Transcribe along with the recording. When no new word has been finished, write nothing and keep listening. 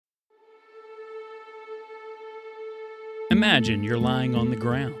Imagine you're lying on the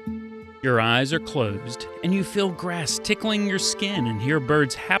ground. Your eyes are closed, and you feel grass tickling your skin and hear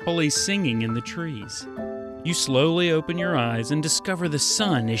birds happily singing in the trees. You slowly open your eyes and discover the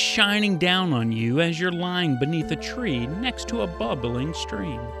sun is shining down on you as you're lying beneath a tree next to a bubbling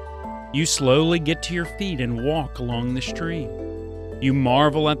stream. You slowly get to your feet and walk along the stream. You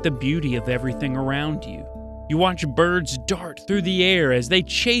marvel at the beauty of everything around you. You watch birds dart through the air as they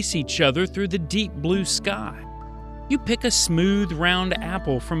chase each other through the deep blue sky. You pick a smooth, round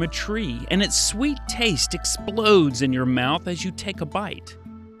apple from a tree, and its sweet taste explodes in your mouth as you take a bite.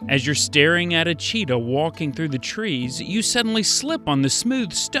 As you're staring at a cheetah walking through the trees, you suddenly slip on the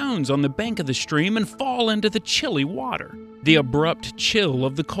smooth stones on the bank of the stream and fall into the chilly water. The abrupt chill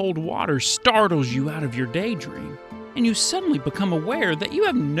of the cold water startles you out of your daydream, and you suddenly become aware that you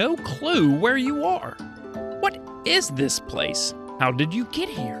have no clue where you are. What is this place? How did you get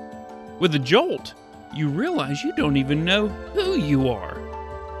here? With a jolt, you realize you don't even know who you are.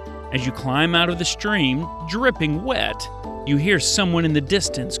 As you climb out of the stream, dripping wet, you hear someone in the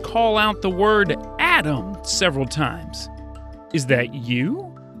distance call out the word Adam several times. Is that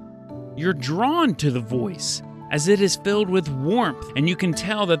you? You're drawn to the voice, as it is filled with warmth, and you can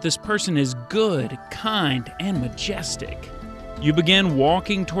tell that this person is good, kind, and majestic. You begin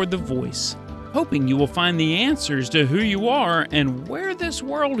walking toward the voice, hoping you will find the answers to who you are and where this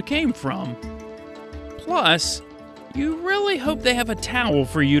world came from. Plus, you really hope they have a towel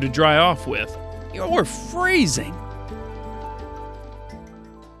for you to dry off with. You're freezing.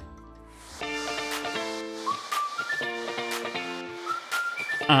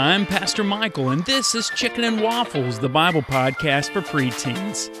 I'm Pastor Michael, and this is Chicken and Waffles, the Bible podcast for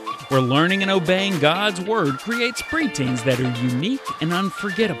preteens, where learning and obeying God's Word creates preteens that are unique and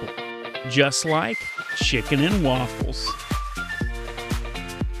unforgettable, just like Chicken and Waffles.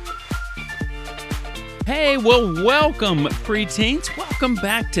 Hey, well, welcome, preteens. Welcome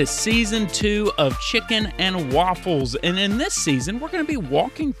back to Season 2 of Chicken and Waffles. And in this season, we're going to be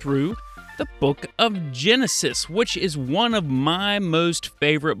walking through the book of Genesis, which is one of my most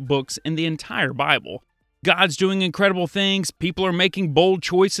favorite books in the entire Bible. God's doing incredible things, people are making bold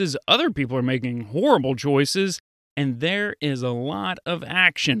choices, other people are making horrible choices, and there is a lot of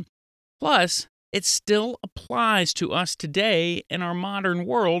action. Plus, it still applies to us today in our modern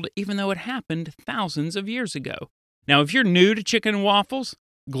world, even though it happened thousands of years ago. Now, if you're new to Chicken and Waffles,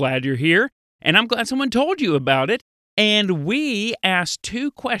 glad you're here, and I'm glad someone told you about it. And we ask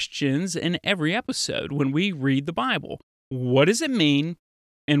two questions in every episode when we read the Bible. What does it mean,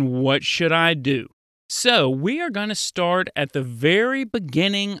 and what should I do? So we are going to start at the very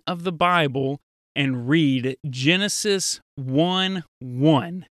beginning of the Bible and read Genesis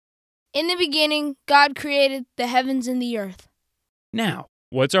 1:1. In the beginning, God created the heavens and the earth. Now,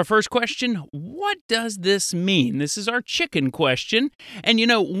 what's our first question? What does this mean? This is our chicken question. And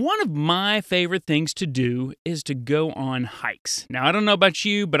one of my favorite things to do is to go on hikes. Now, I don't know about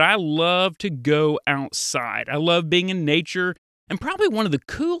you, but I love to go outside. I love being in nature. And probably one of the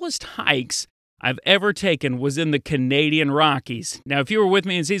coolest hikes I've ever taken was in the Canadian Rockies. Now, if you were with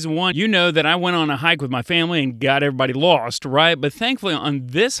me in Season 1, you know that I went on a hike with my family and got everybody lost, right? But thankfully, on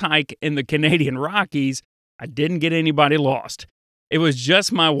this hike in the Canadian Rockies, I didn't get anybody lost. It was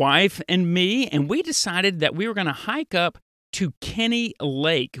just my wife and me, and we decided that we were going to hike up to Kenny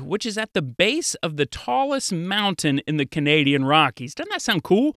Lake, which is at the base of the tallest mountain in the Canadian Rockies. Doesn't that sound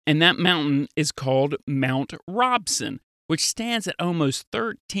cool? And that mountain is called Mount Robson, which stands at almost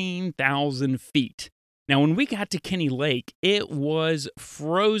 13,000 feet. Now, when we got to Kenny Lake, it was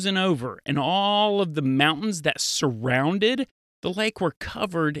frozen over, and all of the mountains that surrounded the lake were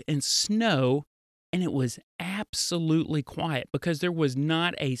covered in snow, and it was absolutely quiet because there was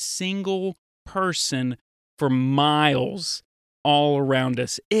not a single person for miles all around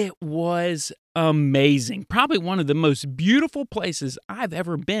us. It was amazing. Probably one of the most beautiful places I've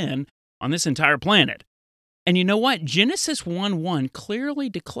ever been on this entire planet. And you know what? Genesis 1:1 clearly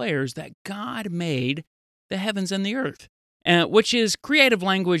declares that God made the heavens and the earth, which is creative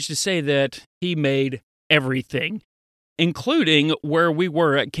language to say that He made everything, including where we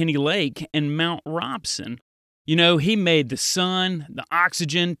were at Kenny Lake and Mount Robson. He made the sun, the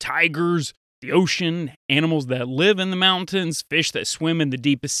oxygen, tigers, the ocean, animals that live in the mountains, fish that swim in the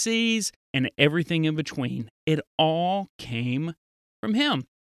deepest seas, and everything in between. It all came from Him.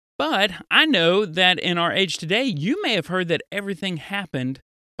 But I know that in our age today, you may have heard that everything happened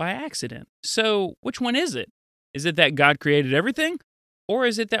by accident. So which one is it? Is it that God created everything? Or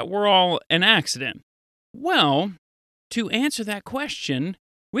is it that we're all an accident? Well, to answer that question,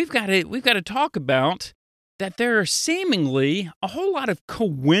 we've got to talk about that there are seemingly a whole lot of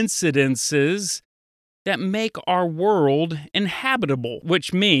coincidences that make our world inhabitable,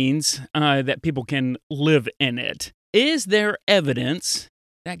 which means that people can live in it. Is there evidence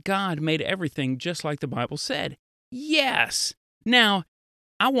that God made everything just like the Bible said? Yes. Now,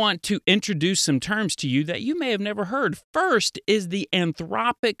 I want to introduce some terms to you that you may have never heard. First is the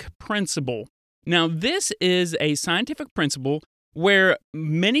anthropic principle. Now, this is a scientific principle where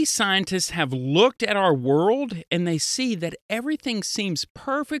many scientists have looked at our world and they see that everything seems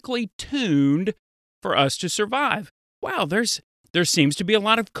perfectly tuned for us to survive. Wow, there seems to be a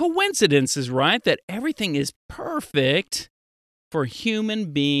lot of coincidences, right? That everything is perfect for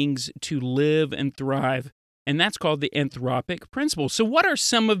human beings to live and thrive. And that's called the anthropic principle. So what are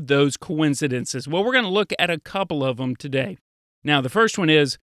some of those coincidences? Well, we're going to look at a couple of them today. Now, the first one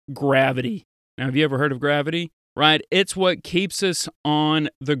is gravity. Now, have you ever heard of gravity? Right? It's what keeps us on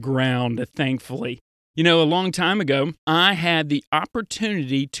the ground, thankfully. You know, a long time ago, I had the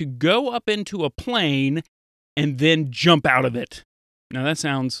opportunity to go up into a plane and then jump out of it. Now, that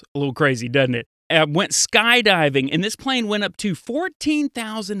sounds a little crazy, doesn't it? I went skydiving, and this plane went up to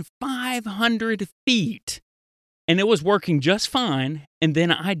 14,500 feet, and it was working just fine, and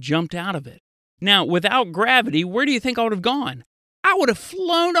then I jumped out of it. Now, without gravity, where do you think I would have gone? I would have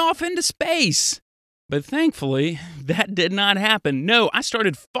flown off into space. But thankfully, that did not happen. No, I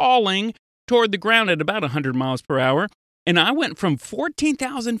started falling toward the ground at about 100 miles per hour, and I went from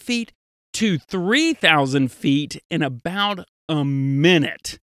 14,000 feet to 3,000 feet in about a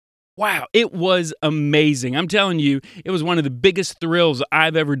minute. Wow, it was amazing. I'm telling you, it was one of the biggest thrills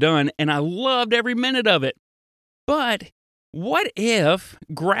I've ever done, and I loved every minute of it. But what if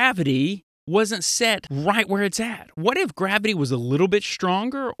gravity wasn't set right where it's at? What if gravity was a little bit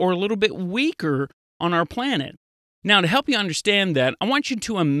stronger or a little bit weaker on our planet? Now, to help you understand that, I want you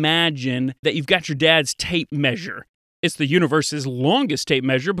to imagine that you've got your dad's tape measure. It's the universe's longest tape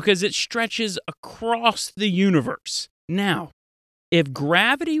measure because it stretches across the universe. Now, if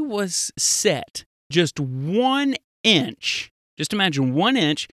gravity was set just 1 inch, just imagine 1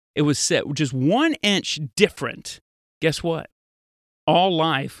 inch, it was set just 1 inch different, guess what? All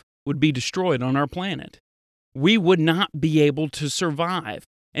life would be destroyed on our planet. We would not be able to survive.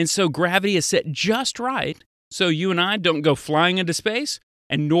 And so gravity is set just right so you and I don't go flying into space,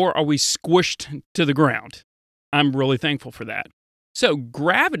 and nor are we squished to the ground. I'm really thankful for that. So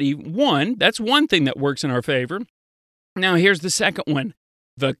gravity, that's one thing that works in our favor. Now here's the second one,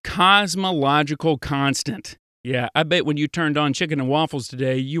 the cosmological constant. Yeah, I bet when you turned on Chicken and Waffles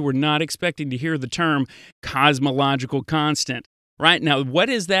today, you were not expecting to hear the term cosmological constant. Right? Now, what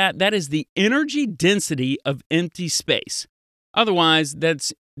is that? That is the energy density of empty space. Otherwise,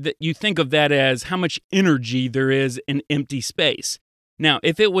 you think of that as how much energy there is in empty space. Now,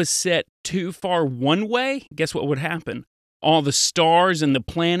 if it was set too far one way, guess what would happen? All the stars and the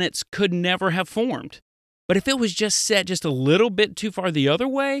planets could never have formed. But if it was just set just a little bit too far the other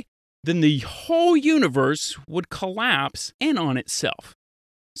way, then the whole universe would collapse in on itself.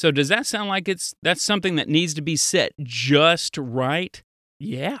 So does that sound like that's something that needs to be set just right?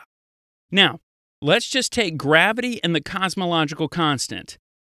 Yeah. Now, let's just take gravity and the cosmological constant.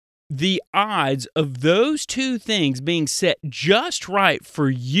 The odds of those two things being set just right for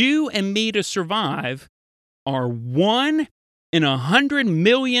you and me to survive are 1 in 100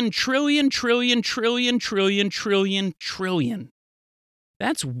 million trillion trillion trillion trillion trillion trillion.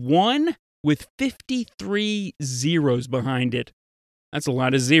 That's 1 with 53 zeros behind it. That's a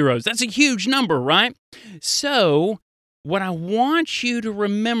lot of zeros. That's a huge number, right? So, what I want you to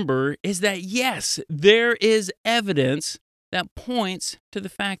remember is that, yes, there is evidence that points to the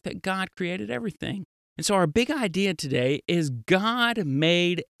fact that God created everything. And so our big idea today is God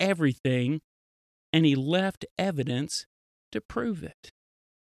made everything, and He left evidence to prove it.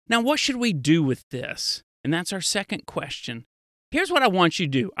 Now, what should we do with this? And that's our second question. Here's what I want you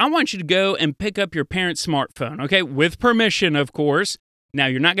to do. I want you to go and pick up your parent's smartphone, okay? With permission, of course. Now,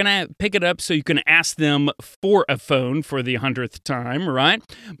 you're not going to pick it up so you can ask them for a phone for the 100th time, right?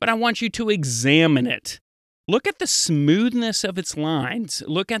 But I want you to examine it. Look at the smoothness of its lines.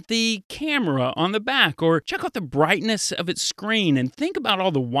 Look at the camera on the back, or check out the brightness of its screen and think about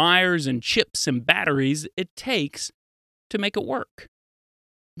all the wires and chips and batteries it takes to make it work.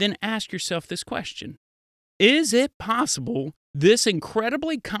 Then ask yourself this question. Is it possible this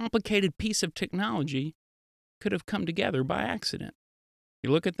incredibly complicated piece of technology could have come together by accident? You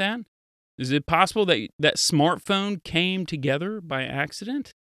look at that. Is it possible that that smartphone came together by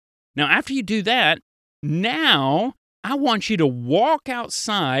accident? Now, after you do that, now I want you to walk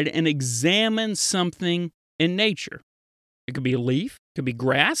outside and examine something in nature. It could be a leaf, it could be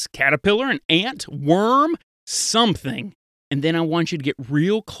grass, caterpillar, an ant, worm, something. And then I want you to get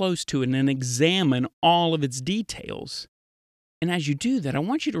real close to it and examine all of its details. And as you do that, I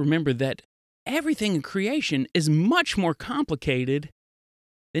want you to remember that everything in creation is much more complicated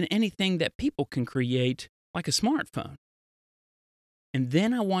than anything that people can create, like a smartphone. And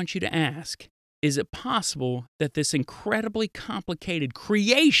then I want you to ask, is it possible that this incredibly complicated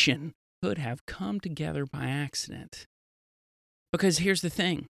creation could have come together by accident? Because here's the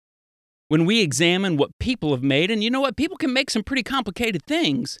thing. When we examine what people have made, and you know what? People can make some pretty complicated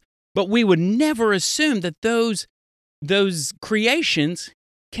things, but we would never assume that those creations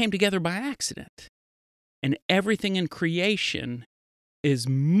came together by accident. And everything in creation is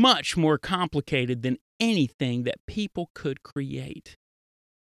much more complicated than anything that people could create.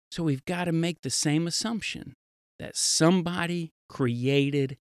 So we've got to make the same assumption that somebody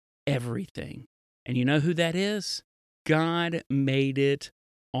created everything. And you know who that is? God made it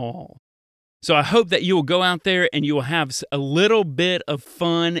all. So I hope that you will go out there and you will have a little bit of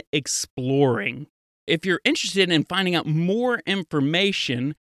fun exploring. If you're interested in finding out more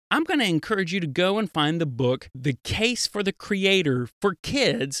information, I'm going to encourage you to go and find the book, The Case for the Creator for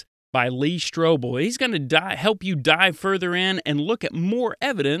Kids by Lee Strobel. He's going to help you dive further in and look at more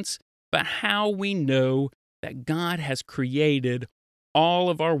evidence about how we know that God has created all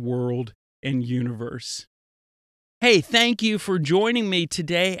of our world and universe. Hey, thank you for joining me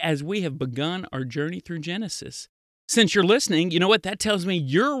today as we have begun our journey through Genesis. Since you're listening, you know what? That tells me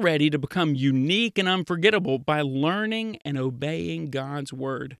you're ready to become unique and unforgettable by learning and obeying God's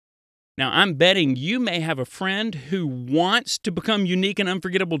Word. Now, I'm betting you may have a friend who wants to become unique and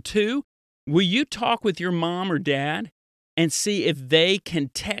unforgettable too. Will you talk with your mom or dad and see if they can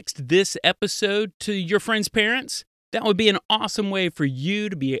text this episode to your friend's parents? That would be an awesome way for you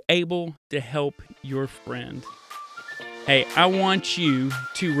to be able to help your friend. Hey, I want you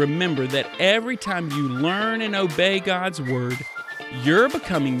to remember that every time you learn and obey God's Word, you're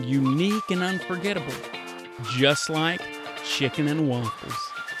becoming unique and unforgettable, just like chicken and waffles.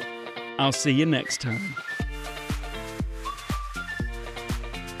 I'll see you next time.